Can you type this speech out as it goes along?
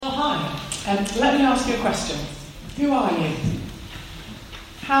Let me ask you a question. Who are you?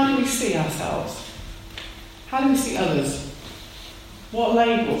 How do we see ourselves? How do we see others? What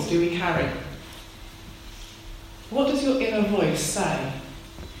labels do we carry? What does your inner voice say?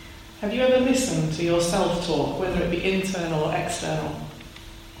 Have you ever listened to your self-talk, whether it be internal or external?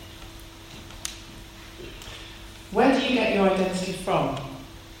 Where do you get your identity from?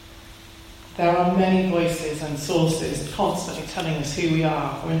 There are many voices and sources constantly telling us who we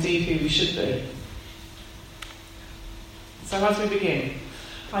are, or indeed who we should be. So as we begin,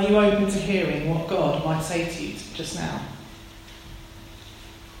 are you open to hearing what God might say to you just now?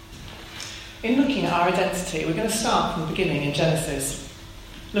 In looking at our identity, we're going to start from the beginning in Genesis,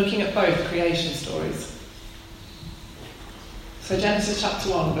 looking at both creation stories. So Genesis chapter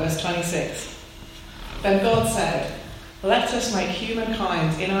 1, verse 26. Then God said, "Let us make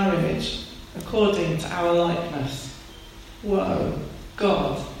humankind in our image, according to our likeness." Whoa,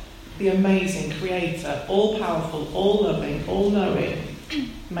 God, the amazing creator, all-powerful, all-loving, all-knowing,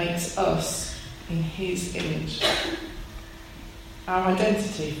 makes us in his image. Our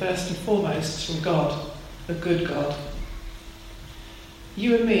identity, first and foremost, is from God, a good God.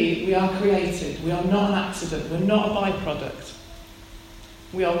 You and me, we are created. We are not an accident. We're not a byproduct.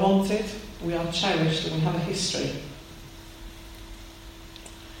 We are wanted, we are cherished, and we have a history.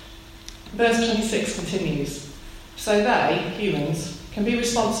 Verse 26 continues. So they, humans, can be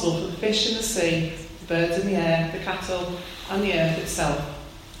responsible for the fish in the sea, the birds in the air, the cattle, and the earth itself.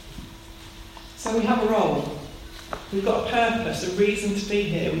 So we have a role. We've got a purpose, a reason to be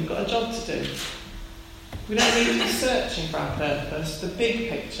here. We've got a job to do. We don't need to be searching for our purpose. The big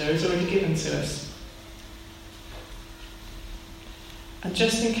picture is already given to us. And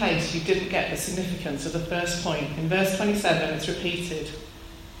just in case you didn't get the significance of the first point, in verse 27 it's repeated.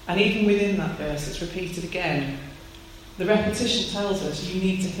 And even within that verse it's repeated again. The repetition tells us you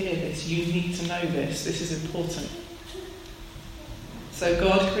need to hear this, you need to know this, this is important. So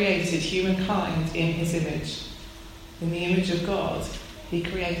God created humankind in his image. In the image of God, he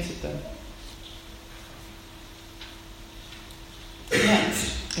created them.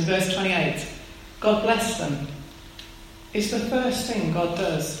 Next, in verse 28, God blessed them. It's the first thing God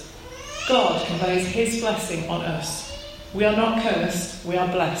does. God conveys his blessing on us. We are not cursed, we are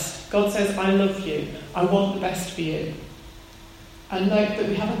blessed. God says, I love you, I want the best for you. And note that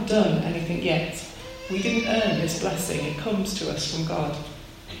we haven't done anything yet. We didn't earn this blessing, it comes to us from God.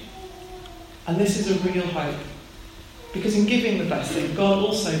 And this is a real hope. Because in giving the blessing, God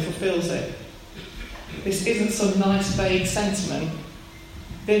also fulfills it. This isn't some nice vague sentiment.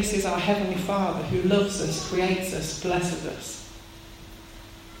 This is our Heavenly Father who loves us, creates us, blesses us.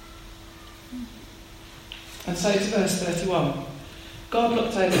 And so to verse 31. God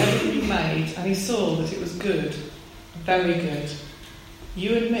looked over everything he made and he saw that it was good, very good.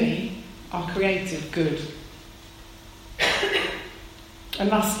 You and me are created good. And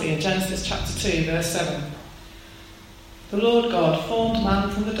lastly, in Genesis chapter 2, verse 7. The Lord God formed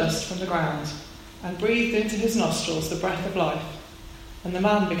man from the dust from the ground and breathed into his nostrils the breath of life, and the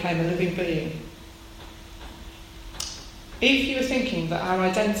man became a living being. If you were thinking that our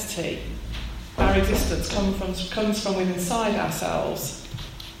identity, our existence comes from within inside ourselves,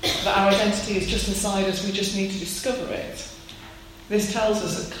 that our identity is just inside us, we just need to discover it, this tells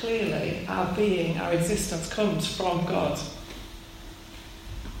us that clearly our being, our existence comes from God.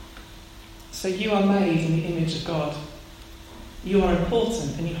 So you are made in the image of God. You are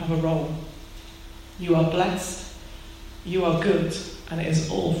important and you have a role. You are blessed, you are good, and it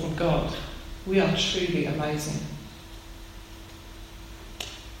is all from God. We are truly amazing.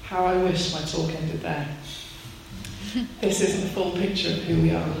 How I wish my talk ended there. This is the full picture of who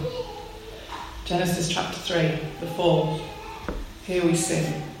we are. Genesis chapter 3, the fall. Here we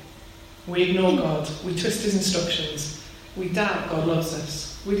sin. We ignore God. We twist his instructions. We doubt God loves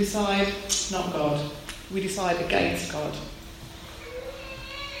us. We decide, not God. We decide against God.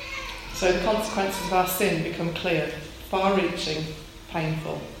 So the consequences of our sin become clear, far-reaching,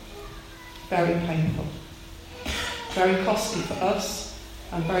 painful, very painful, very costly for us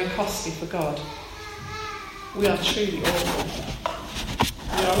and very costly for God. We are truly awful.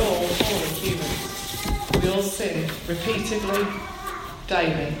 We are all fallen humans. We all sin repeatedly,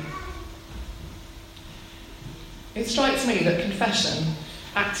 daily. It strikes me that confession,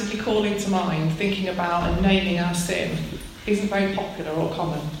 actively calling to mind, thinking about and naming our sin, isn't very popular or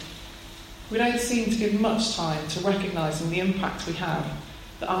common. We don't seem to give much time to recognising the impact we have,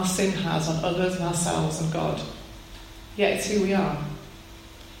 that our sin has on others and ourselves and God. Yet it's who we are.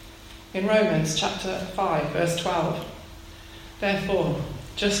 In Romans chapter 5, verse 12, therefore,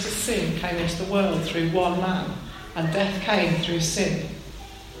 just as sin came into the world through one man, and death came through sin,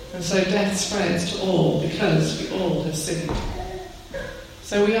 And so death spreads to all because we all have sinned.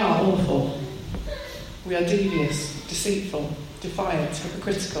 So we are awful. We are devious, deceitful, defiant,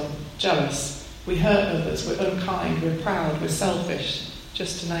 hypocritical, jealous. We hurt others, we're unkind, we're proud, we're selfish,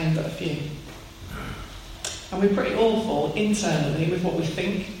 just to name but a few. And we're pretty awful internally with what we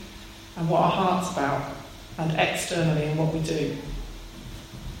think and what our heart's about, and externally in what we do.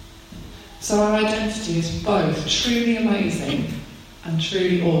 So our identity is both truly amazing and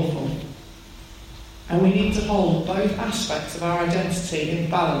truly awful. And we need to hold both aspects of our identity in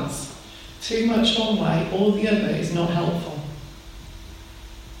balance. Too much one way or the other is not helpful.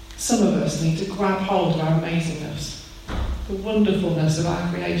 Some of us need to grab hold of our amazingness, the wonderfulness of our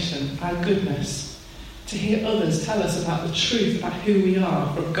creation, our goodness, to hear others tell us about the truth about who we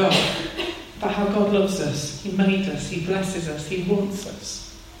are from God, about how God loves us, He made us, He blesses us, He wants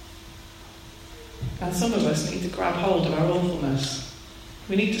us. And some of us need to grab hold of our awfulness.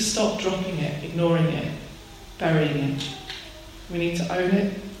 We need to stop dropping it, ignoring it, burying it. We need to own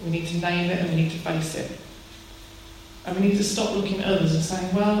it, we need to name it, and we need to face it. And we need to stop looking at others and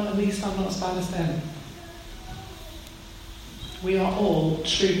saying, well, at least I'm not as bad as them. We are all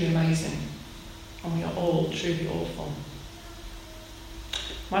truly amazing, and we are all truly awful.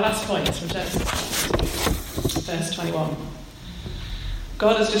 My last point is from Genesis, verse 21.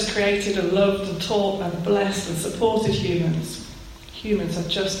 God has just created and loved and taught and blessed and supported humans. Humans have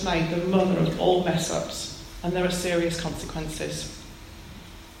just made the mother of all mess-ups, and there are serious consequences.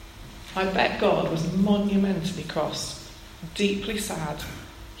 I bet God was monumentally cross, deeply sad,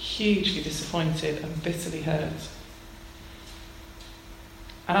 hugely disappointed and bitterly hurt.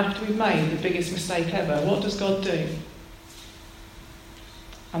 And after we've made the biggest mistake ever, what does God do?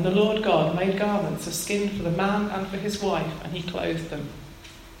 And the Lord God made garments of skin for the man and for his wife, and he clothed them.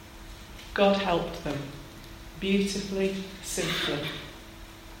 God helped them, beautifully, simply.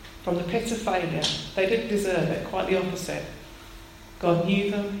 From the pit of failure, they didn't deserve it, quite the opposite. God knew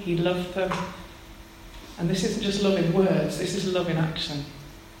them, He loved them. And this isn't just love in words, this is love in action.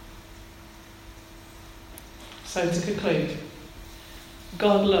 So to conclude,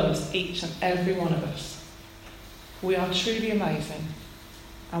 God loves each and every one of us. We are truly amazing,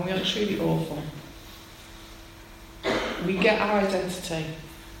 and we are truly awful. We get our identity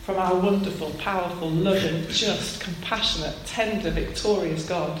from our wonderful, powerful, loving, just, compassionate, tender, victorious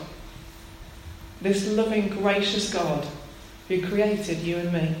God. This loving, gracious God who created you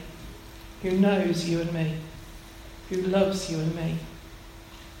and me, who knows you and me, who loves you and me,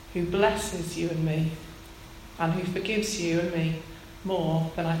 who blesses you and me, and who forgives you and me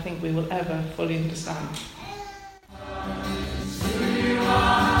more than I think we will ever fully understand.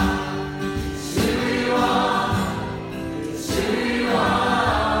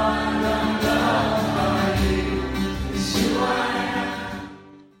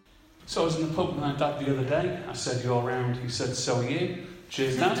 So I was in the pub with my dad the other day. I said, "You're round." He said, "So are you."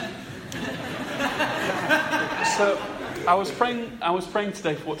 Cheers, Dad. So I was praying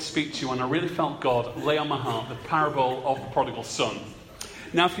today for what to speak to you, and I really felt God lay on my heart the parable of the prodigal son.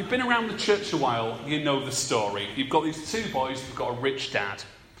 Now, if you've been around the church a while, you know the story. You've got these two boys who've got a rich dad.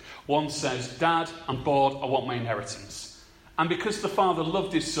 One says, "Dad, I'm bored, I want my inheritance." And because the father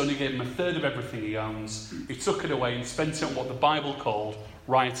loved his son, he gave him a third of everything he owns. He took it away and spent it on what the Bible called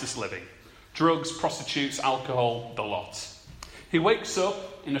riotous living. Drugs, prostitutes, alcohol, the lot. He wakes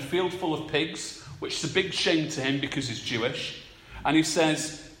up in a field full of pigs, which is a big shame to him because he's Jewish. And he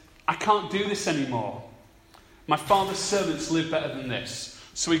says, "I can't do this anymore. My father's servants live better than this."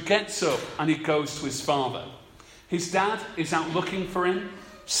 So he gets up and he goes to his father. His dad is out looking for him,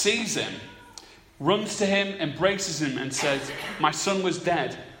 sees him, runs to him, embraces him and says, "My son was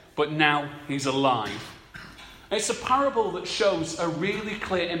dead, but now he's alive." It's a parable that shows a really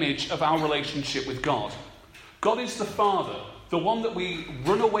clear image of our relationship with God. God is the Father, the one that we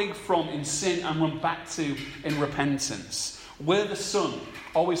run away from in sin and run back to in repentance. We're the Son,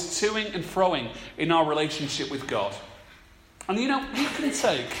 always toing and froing in our relationship with God. And you know, you can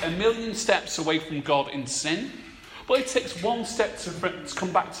take a million steps away from God in sin, but it takes one step to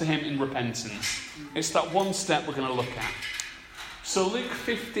come back to Him in repentance. It's that one step we're going to look at. So Luke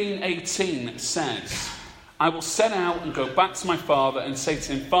 15:18 says, "I will set out and go back to my father and say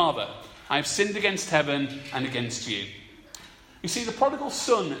to him, 'Father, I have sinned against heaven and against you.'" You see, the prodigal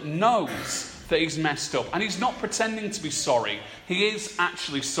son knows that he's messed up, and he's not pretending to be sorry. He is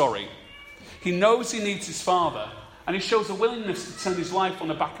actually sorry. He knows he needs his father, and he shows a willingness to turn his life on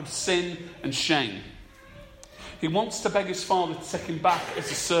the back of sin and shame. He wants to beg his father to take him back as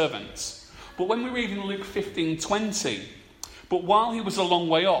a servant. But when we read in Luke 15:20, "But while he was a long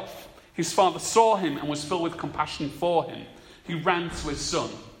way off, his father saw him and was filled with compassion for him. He ran to his son."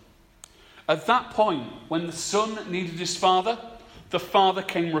 At that point, when the son needed his father, the father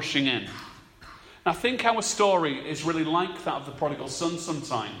came rushing in. And I think our story is really like that of the prodigal son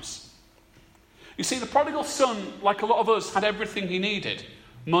sometimes. You see, the prodigal son, like a lot of us, had everything he needed.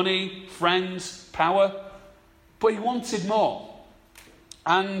 Money, friends, power. But he wanted more.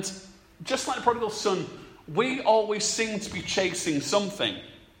 And just like the prodigal son, we always seem to be chasing something.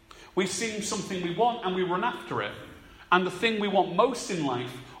 We see something we want and we run after it. And the thing we want most in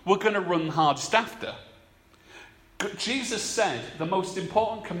life, we're going to run hardest after. Jesus said the most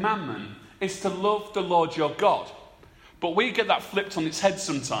important commandment is to love the Lord your God. But we get that flipped on its head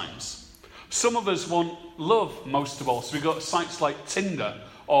sometimes. Some of us want love most of all, so we go to sites like Tinder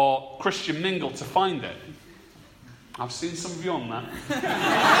or Christian Mingle to find it. I've seen some of you on that.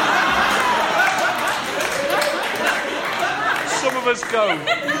 Some of us go.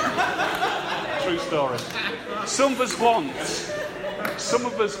 True story. Some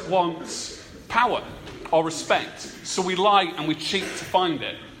of us want power or respect, so we lie and we cheat to find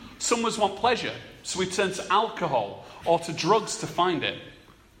it. Some of us want pleasure, so we turn to alcohol or to drugs to find it.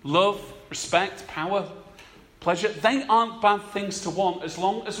 Love, respect, power, pleasure, they aren't bad things to want as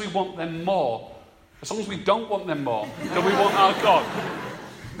long as we want them more. As long as we don't want them more than we want our God.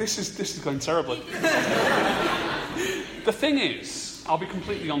 This is going terribly. The thing is, I'll be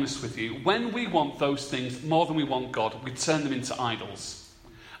completely honest with you, when we want those things more than we want God, we turn them into idols.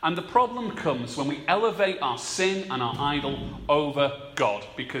 And the problem comes when we elevate our sin and our idol over God,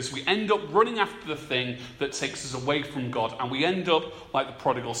 because we end up running after the thing that takes us away from God, and we end up like the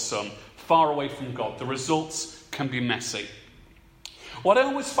prodigal son, far away from God. The results can be messy. What I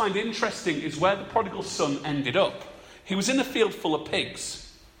always find interesting is where the prodigal son ended up. He was in a field full of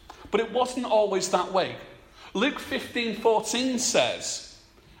pigs, but it wasn't always that way. Luke 15:14 says,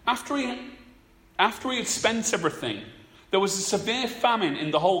 after he had spent everything, there was a severe famine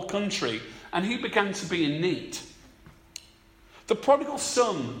in the whole country, and he began to be in need. The prodigal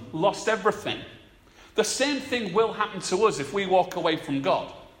son lost everything. The same thing will happen to us if we walk away from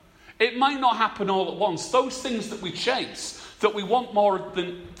God. It might not happen all at once. Those things that we chase, that we want more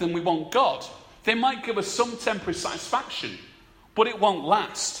than we want God, they might give us some temporary satisfaction, but it won't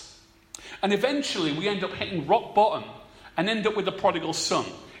last. And eventually we end up hitting rock bottom and end up with the prodigal son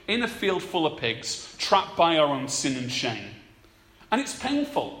in a field full of pigs, trapped by our own sin and shame. And it's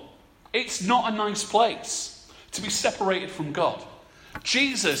painful. It's not a nice place to be separated from God.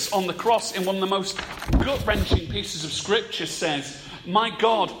 Jesus on the cross, in one of the most gut-wrenching pieces of scripture, says, my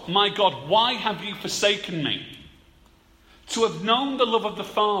God, why have you forsaken me?" To have known the love of the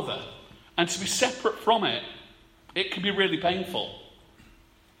Father and to be separate from it, it can be really painful.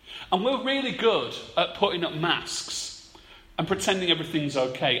 And we're really good at putting up masks and pretending everything's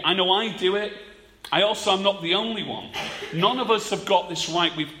okay. I know I do it. I also am not the only one. None of us have got this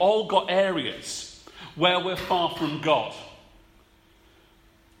right. We've all got areas where we're far from God.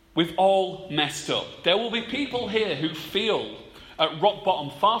 We've all messed up. There will be people here who feel at rock bottom,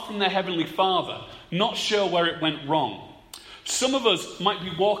 far from their Heavenly Father, not sure where it went wrong. Some of us might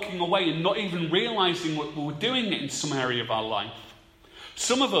be walking away and not even realising what we're doing it in some area of our life.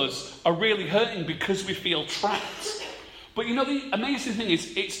 Some of us are really hurting because we feel trapped. But you know, the amazing thing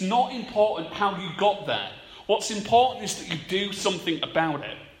is, it's not important how you got there. What's important is that you do something about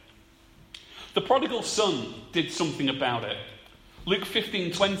it. The prodigal son did something about it. Luke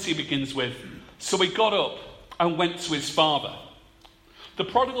 15:20 begins with, "So he got up and went to his father." The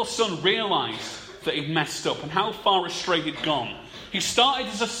prodigal son realised that he'd messed up and how far astray he'd gone. He started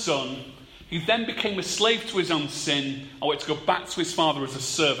as a son. He then became a slave to his own sin and went to go back to his father as a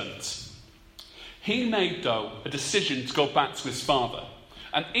servant. He made, though, a decision to go back to his father.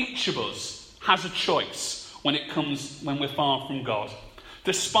 And each of us has a choice when we're far from God.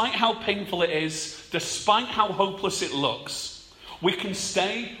 Despite how painful it is, despite how hopeless it looks, we can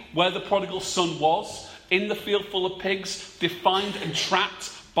stay where the prodigal son was, in the field full of pigs, defined and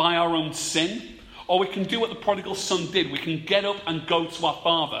trapped by our own sin. Or we can do what the prodigal son did. We can get up and go to our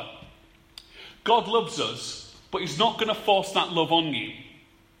Father. God loves us, but he's not going to force that love on you.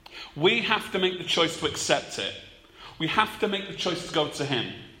 We have to make the choice to accept it. We have to make the choice to go to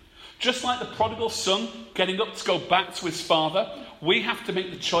him. Just like the prodigal son getting up to go back to his father, we have to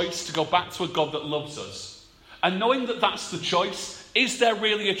make the choice to go back to a God that loves us. And knowing that that's the choice, is there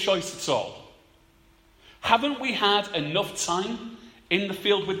really a choice at all? Haven't we had enough time in the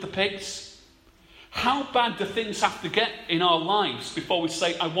field with the pigs? How bad do things have to get in our lives before we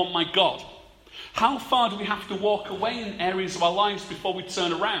say, I want my God? How far do we have to walk away in areas of our lives before we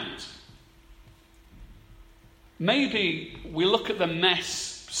turn around? Maybe we look at the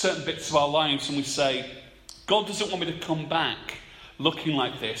mess, certain bits of our lives, and we say, God doesn't want me to come back looking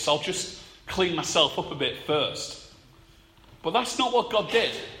like this. I'll just clean myself up a bit first. But that's not what God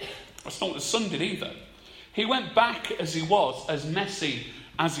did. That's not what the Son did either. He went back as he was, as messy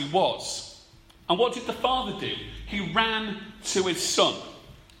as he was. And what did the Father do? He ran to his Son.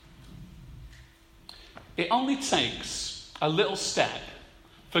 It only takes a little step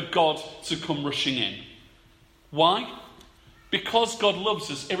for God to come rushing in. Why? Because God loves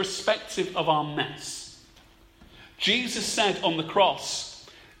us irrespective of our mess. Jesus said on the cross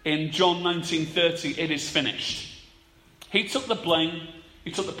in John 19:30, "It is finished." He took the blame,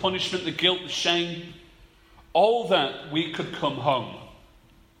 he took the punishment, the guilt, the shame, all that we could come home.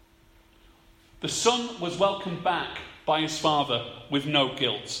 The Son was welcomed back by his Father with no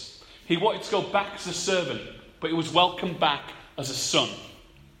guilt. He wanted to go back as a servant, but he was welcomed back as a son.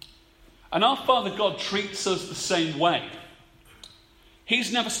 And our Father God treats us the same way.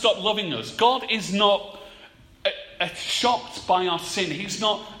 He's never stopped loving us. God is not shocked by our sin. He's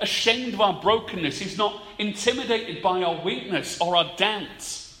not ashamed of our brokenness. He's not intimidated by our weakness or our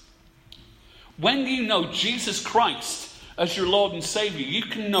doubts. When you know Jesus Christ as your Lord and Saviour, you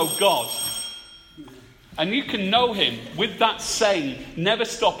can know God. And you can know him with that same, never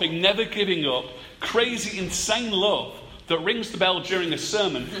stopping, never giving up, crazy, insane love that rings the bell during a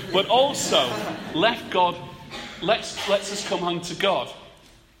sermon, but also lets us come home to God.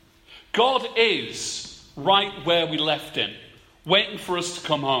 God is right where we left him, waiting for us to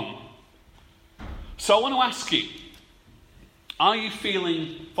come home. So I want to ask you, are you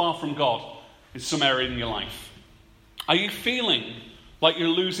feeling far from God in some area in your life? Are you feeling like you're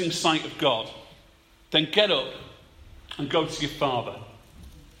losing sight of God? Then get up and go to your Father.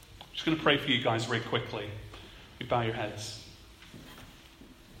 I'm just going to pray for you guys very quickly. You bow your heads.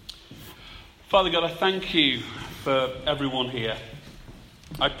 Father God, I thank you for everyone here.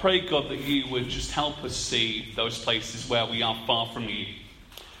 I pray, God, that you would just help us see those places where we are far from you.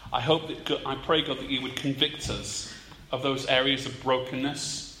 I pray, God, that you would convict us of those areas of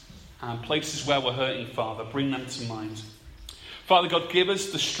brokenness and places where we're hurting, Father. Bring them to mind. Father God, give us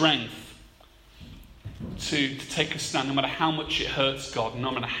the strength to take a stand, no matter how much it hurts, God,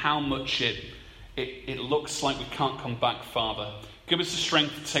 no matter how much it looks like we can't come back, Father. Give us the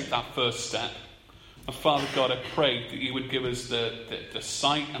strength to take that first step. And Father God, I pray that you would give us the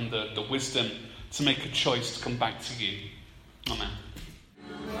sight and the wisdom to make a choice to come back to you. Amen.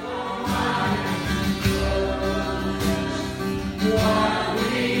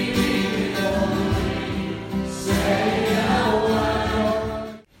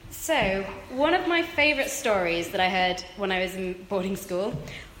 So, one of my favourite stories that I heard when I was in boarding school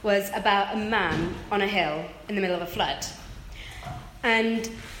was about a man on a hill in the middle of a flood. And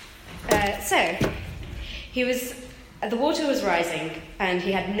the water was rising and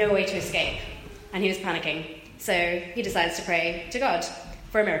he had no way to escape and he was panicking. So he decides to pray to God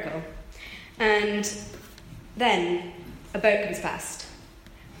for a miracle. And then a boat comes past,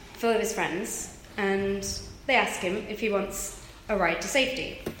 full of his friends, and they ask him if he wants a ride to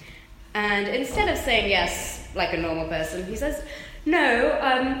safety. And instead of saying yes, like a normal person, he says, no,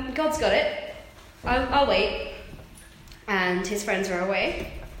 God's got it. I'll wait. And his friends are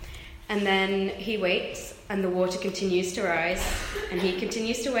away. And then he waits, and the water continues to rise, and he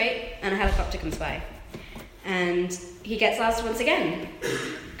continues to wait, and a helicopter comes by. And he gets asked once again,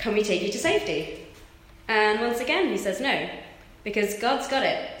 can we take you to safety? And once again he says no, because God's got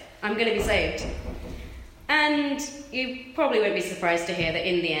it. I'm going to be saved. And you probably won't be surprised to hear that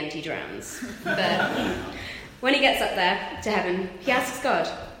in the end he drowns. But when he gets up there to heaven, he asks God,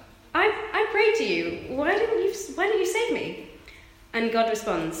 I prayed to you. Why didn't you save me? And God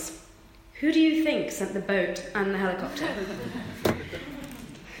responds, who do you think sent the boat and the helicopter?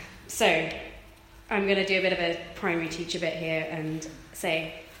 So, I'm going to do a bit of a primary teacher bit here and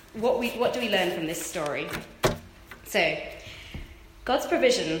say, what do we learn from this story? So, God's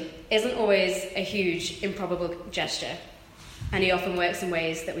provision isn't always a huge, improbable gesture, and he often works in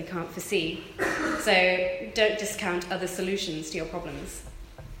ways that we can't foresee. So, don't discount other solutions to your problems.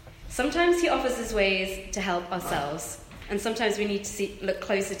 Sometimes he offers us ways to help ourselves, and sometimes we need to look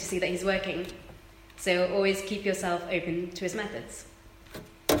closer to see that he's working. So always keep yourself open to his methods.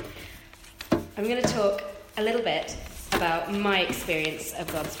 I'm going to talk a little bit about my experience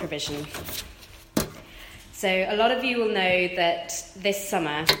of God's provision. So a lot of you will know that this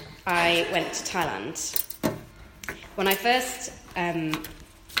summer I went to Thailand. When I first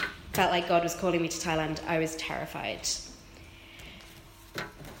felt like God was calling me to Thailand, I was terrified.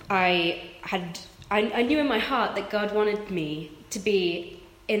 I knew in my heart that God wanted me to be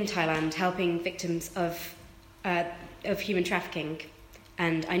in Thailand helping victims of human trafficking.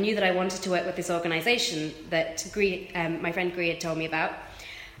 And I knew that I wanted to work with this organisation that my friend Gri had told me about.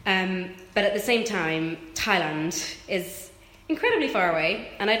 But at the same time, Thailand is incredibly far away,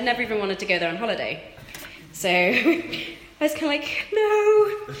 and I'd never even wanted to go there on holiday. So I was kind of like, no,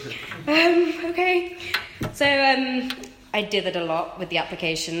 okay. So I dithered a lot with the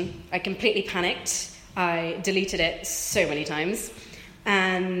application. I completely panicked. I deleted it so many times.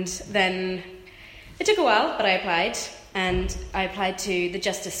 And then it took a while, but I applied. And I applied to the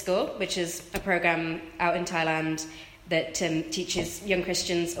Justice School, which is a program out in Thailand that teaches young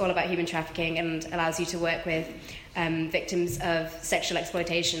Christians all about human trafficking and allows you to work with victims of sexual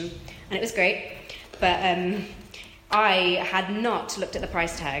exploitation. And it was great. But I had not looked at the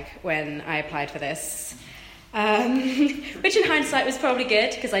price tag when I applied for this, which in hindsight was probably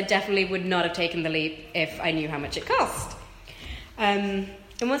good, because I definitely would not have taken the leap if I knew how much it cost. And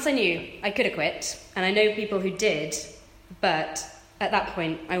once I knew, I could have quit, and I know people who did, but at that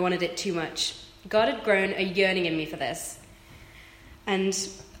point, I wanted it too much. God had grown a yearning in me for this, and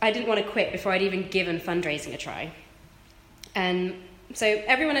I didn't want to quit before I'd even given fundraising a try. And so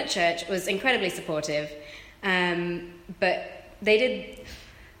everyone at church was incredibly supportive, but they did.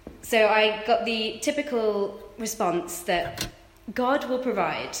 So I got the typical response that God will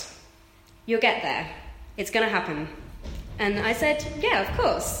provide. You'll get there. It's going to happen. And I said, yeah, of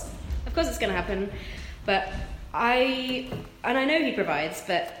course it's going to happen. But I know He provides,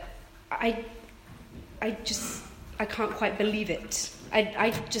 but I can't quite believe it.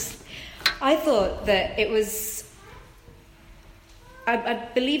 I thought that it was. I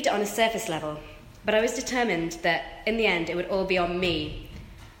believed it on a surface level, but I was determined that in the end it would all be on me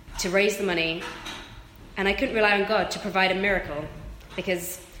to raise the money, and I couldn't rely on God to provide a miracle,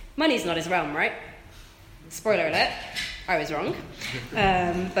 because money's not His realm, right? Spoiler alert, I was wrong.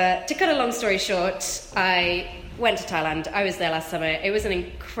 But to cut a long story short, I went to Thailand. I was there last summer. It was an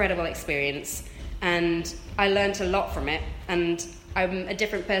incredible experience, and I learned a lot from it, and I'm a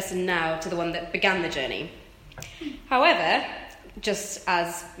different person now to the one that began the journey. However, just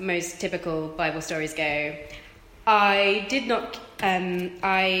as most typical Bible stories go, I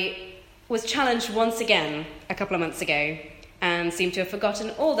was challenged once again a couple of months ago and seemed to have forgotten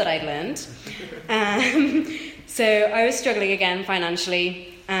all that I'd learned. So I was struggling again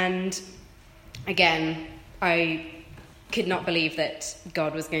financially, and again, I could not believe that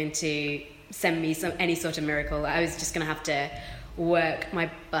God was going to send me any sort of miracle. I was just going to have to work my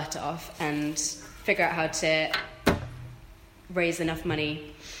butt off and figure out how to raise enough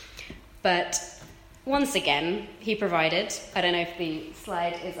money. But once again, He provided. I don't know if the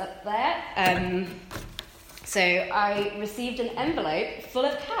slide is up there. So I received an envelope full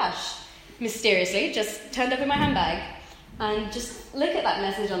of cash, mysteriously, just turned up in my handbag. And just look at that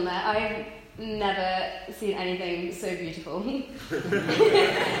message on there. I've never seen anything so beautiful.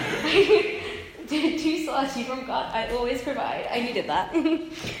 Too salty from God, I always provide. I needed that.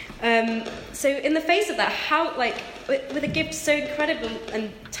 So in the face of that, how, with a gift so incredible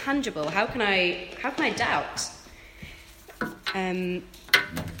and tangible, how can I doubt?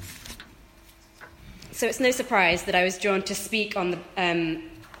 So it's no surprise that I was drawn to speak on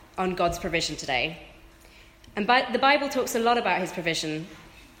God's provision today. And the Bible talks a lot about His provision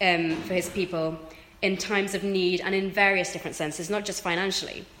for His people in times of need and in various different senses, not just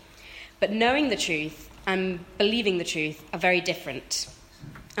financially. But knowing the truth and believing the truth are very different.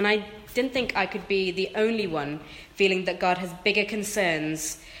 And I didn't think I could be the only one feeling that God has bigger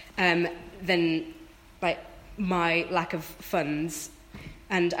concerns than my lack of funds.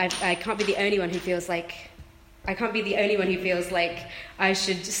 And I can't be the only one who feels like I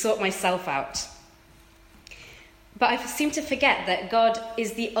should sort myself out. But I seem to forget that God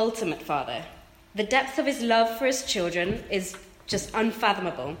is the ultimate Father. The depth of His love for His children is just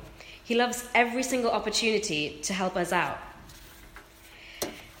unfathomable. He loves every single opportunity to help us out.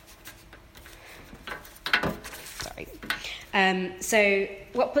 Sorry. So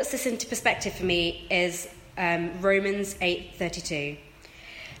what puts this into perspective for me is Romans 8:32.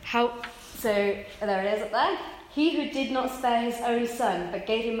 There it is up there. He who did not spare His own Son, but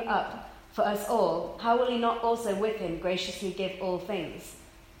gave Him up for us all, how will He not also with Him graciously give all things?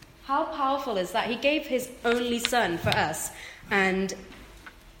 How powerful is that? He gave His only Son for us, and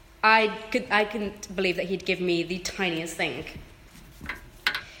I couldn't believe that He'd give me the tiniest thing.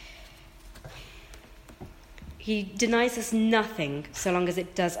 He denies us nothing so long as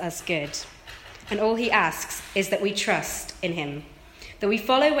it does us good. And all He asks is that we trust in Him, that we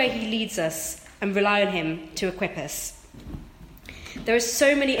follow where He leads us and rely on Him to equip us. There are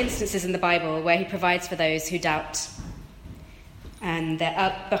so many instances in the Bible where He provides for those who doubt. And they're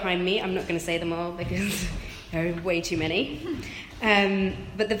up behind me. I'm not going to say them all because there are way too many.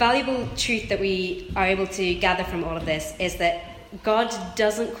 But the valuable truth that we are able to gather from all of this is that God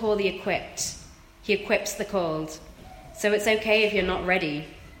doesn't call the equipped, he equips the called. So it's okay if you're not ready.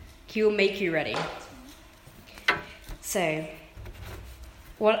 He will make you ready. So,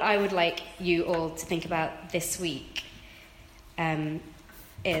 what I would like you all to think about this week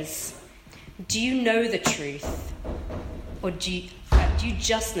is, do you know the truth? Or do you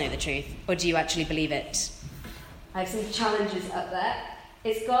just know the truth? Or do you actually believe it? I have some challenges up there.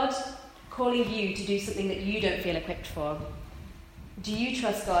 Is God calling you to do something that you don't feel equipped for? Do you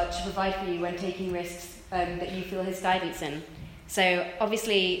trust God to provide for you when taking risks that you feel his guidance in? So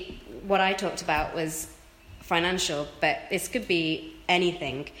obviously what I talked about was financial, but this could be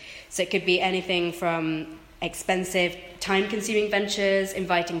anything. So it could be anything from expensive, time-consuming ventures,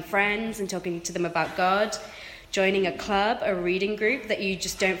 inviting friends and talking to them about God, joining a club, a reading group that you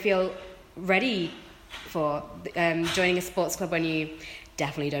just don't feel ready for, joining a sports club when you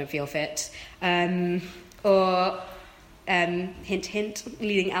definitely don't feel fit, or hint, hint,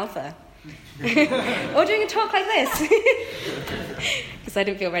 leading Alpha. Or doing a talk like this, because I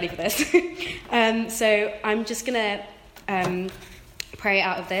didn't feel ready for this. So I'm just going to pray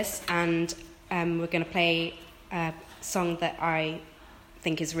out of this, and we're going to play a song that I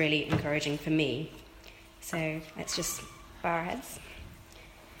think is really encouraging for me. So let's just bow our heads.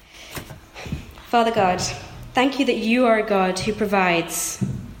 Father God, thank you that you are a God who provides.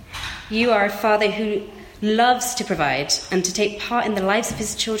 You are a Father who loves to provide and to take part in the lives of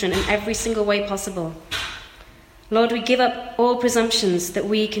his children in every single way possible. Lord, we give up all presumptions that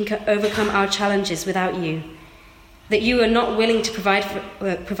we can overcome our challenges without you, that you are not willing to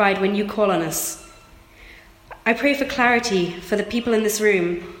provide when you call on us. I pray for clarity for the people in this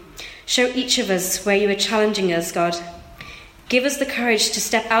room. Show each of us where you are challenging us, God. Give us the courage to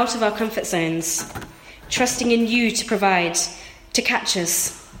step out of our comfort zones, trusting in you to provide, to catch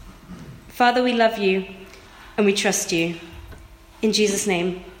us. Father, we love you and we trust you. In Jesus'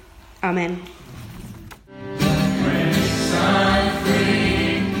 name, amen.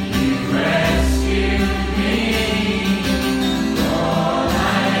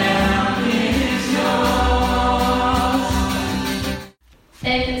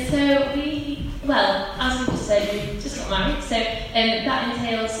 As we just said, we just got married, so that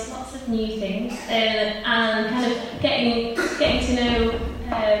entails lots of new things and kind of getting to know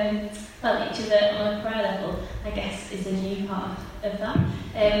each other on a prayer level, I guess, is a new part of that.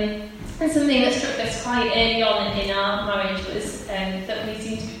 And something that struck us quite early on in our marriage was that we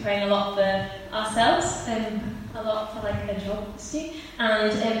seem to be praying a lot for ourselves, a lot for like a job,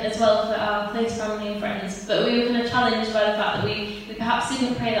 and as well for our close family and friends. But we were kind of challenged by the fact that we perhaps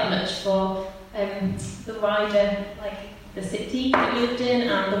didn't pray that much for the wider, like the city that we lived in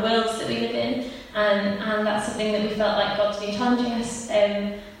and the worlds that we live in, and that's something that we felt like God's been challenging us,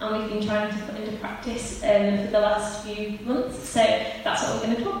 and we've been trying to put into practice for the last few months. So that's what we're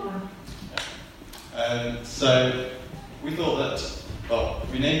going to talk about. So we thought that,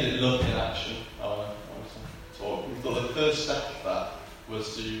 we named it Love in Action. We thought the first step of that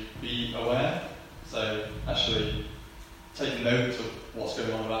was to be aware. So actually take note of what's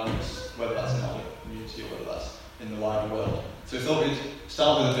going on around us, whether that's in our community or whether that's in the wider world. So we thought we'd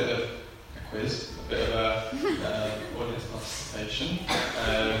start with a bit of a quiz, a bit of audience participation.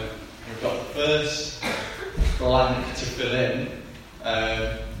 We've got the first blank to fill in.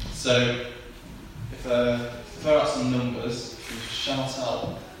 So if throw out some numbers, you can shout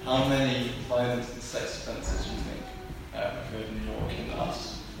out how many violent and sex offences you think occurred in New York in the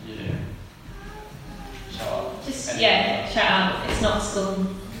last year. Shout out. Shout out. It's not school.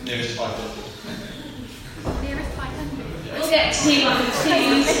 Nearest 500. Nearest 500. Yeah. We'll get two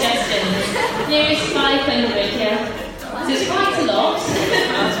suggestions. Nearest 500, yeah. So it's quite a lot.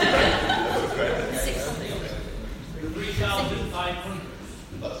 3,500.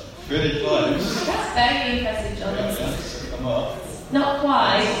 That's pretty close. That's very impressive, John. Yes, come on. Not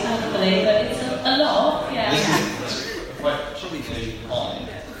quite, thankfully, but it's a lot, yeah. This is quite shockingly high,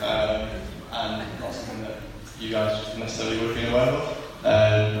 and not something that you guys necessarily would have been aware of.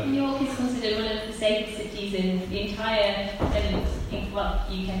 New York is considered one of the safest cities in the entire UK,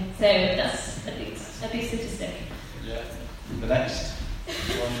 so that's a big statistic. Yeah. The next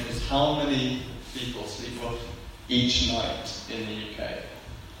one is how many people sleep off each night in the UK?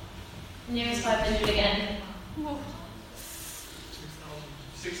 Nearest 500 again.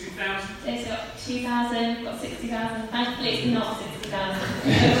 60,000. It's got 2,000, got 60,000. Thankfully, it's not 60,000.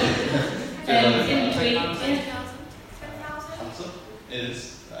 In between. Answer is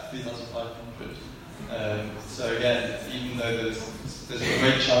 3,500. So again, even though there's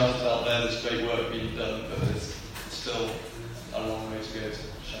great charities out there, there's great work being done, but there's still a long way to go to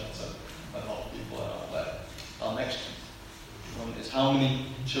shelter a lot of people out there. Our next one is how many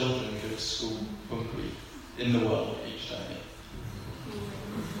children go to school hungry in the world each day?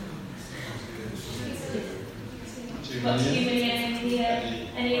 2 What, 2 million? million?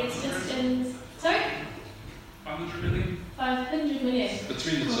 Any suggestions? Sorry? 500 million? 500 million.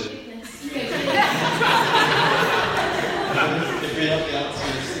 Between the Oh, two. goodness. If we have the answer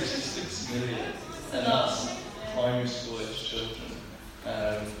of 66 million, and that's primary school age children.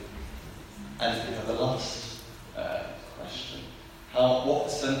 And we have the last question. What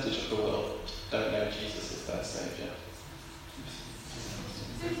percentage of the world don't know Jesus as their saviour?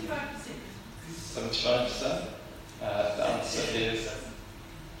 75%. The answer is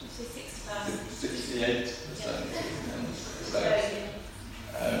 68%. So,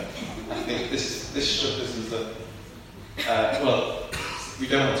 I think this struck us as we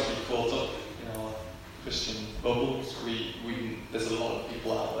don't want to be caught up in our Christian bubbles. There's a lot of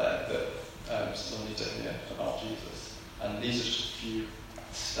people out there that still need to hear about Jesus. And these are just a few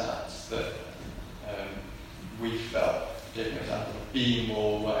stats that we felt gave an example of being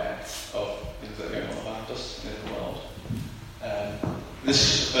more aware of things that are going on around us in the world. This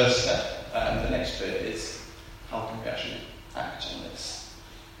is the first step, and the next bit is how can we actually act on this?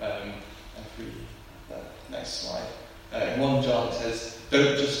 Next slide. In 1 John it says,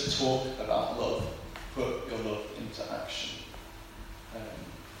 don't just talk about love, put your love into action.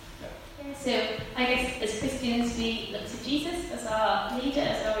 So I guess as Christians we look to Jesus as our leader,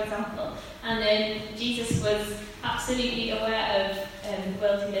 as our example, and then Jesus was absolutely aware of the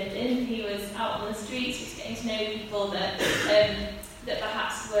world he lived in. He was out on the streets, he was getting to know people that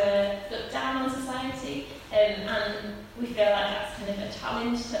perhaps were looked down on society, and we feel like that's kind of a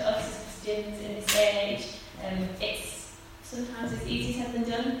challenge to us as Christians in this day and age. Sometimes it's easier said than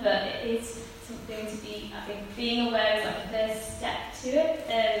done, but it is something to be, I think, being aware is like the first step to it.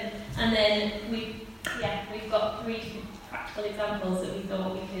 And then we've got 3 different practical examples that we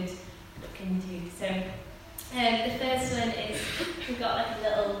thought we could look into. So the first one is we've got like a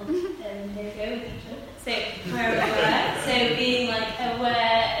little there we go with each other. So prayer aware. So being like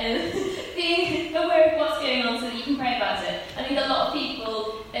aware of what's going on so that you can pray about it. I think a lot of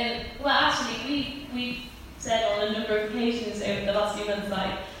people we've said on a number of occasions over the last few months,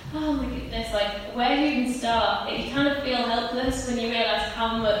 like, oh my goodness, like, where do you even start? You kind of feel helpless when you realise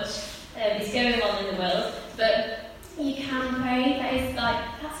how much is going on in the world, but you can pray.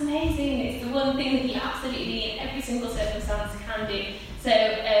 That's amazing. It's the one thing that you absolutely, in every single circumstance, can do. So,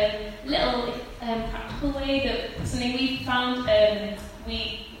 little practical way that something we found,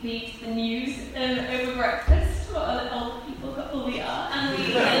 we read the news over breakfast, what an old people couple we are, and then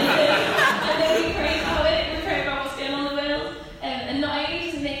we pray about it, we pray about what's going on in the world, and not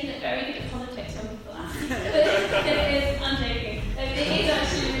only to make it very good at politics when people ask, but I'm joking, it is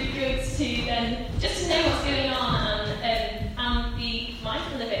actually really good to just to know what's going on and be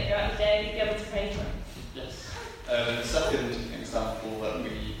mindful of it throughout the day, be able to pray for it. Yes. The second example that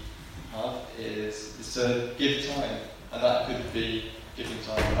we have is to give time, and that could be giving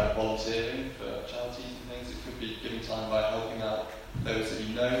time by volunteering for charities and things. It could be giving time by helping out those that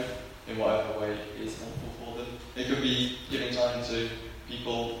you know in whatever way is helpful for them. It could be giving time to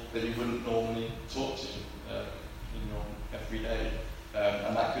people that you wouldn't normally talk to every day.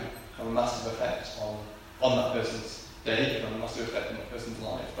 And that could have a massive effect on that person's day, and have a massive effect on that person's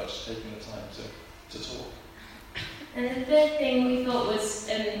life by just taking the time to talk. And the third thing we thought was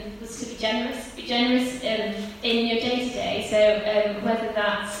to be generous. Be generous in your day-to-day. So whether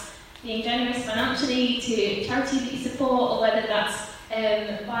that's being generous financially to charities that you support, or whether that's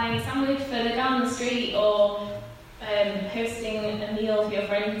buying a sandwich for the guy on the street, or hosting a meal for your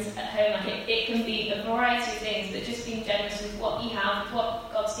friends at home. Like it can be a variety of things, but just being generous with what you have, what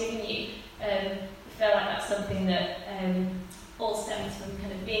God's given you. I feel like that's something that all stems from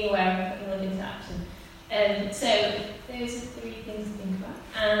kind of being aware and putting love into action. So those are 3 things to think about.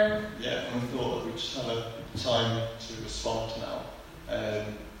 And we thought that we just have a time to respond now.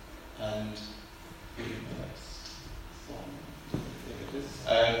 And the next slide, I think it is.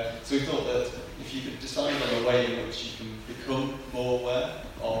 So we thought that if you could decide on a way in which you can become more aware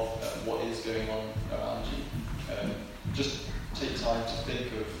of what is going on around you, just take time to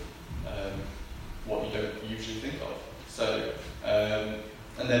think of what you don't usually think of. So,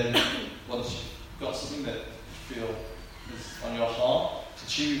 and then once you've got something that you feel is on your heart, to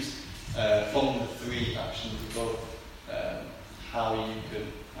choose from the 3 actions above how you can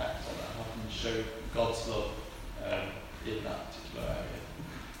act on that, how can you show God's love in that particular area.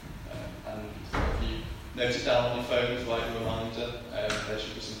 And if you note it down on your phone as like a reminder, there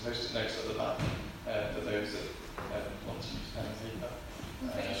should be some post-it notes at the back for those that want to use pen and paper. I'm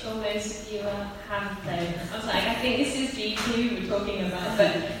pretty sure most of you have a phone. I was like, I think this is G2 we're talking about,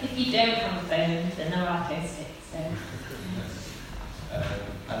 but if you don't have a phone, then there are post-its. So.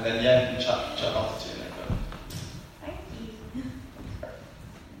 And then, you can chat about it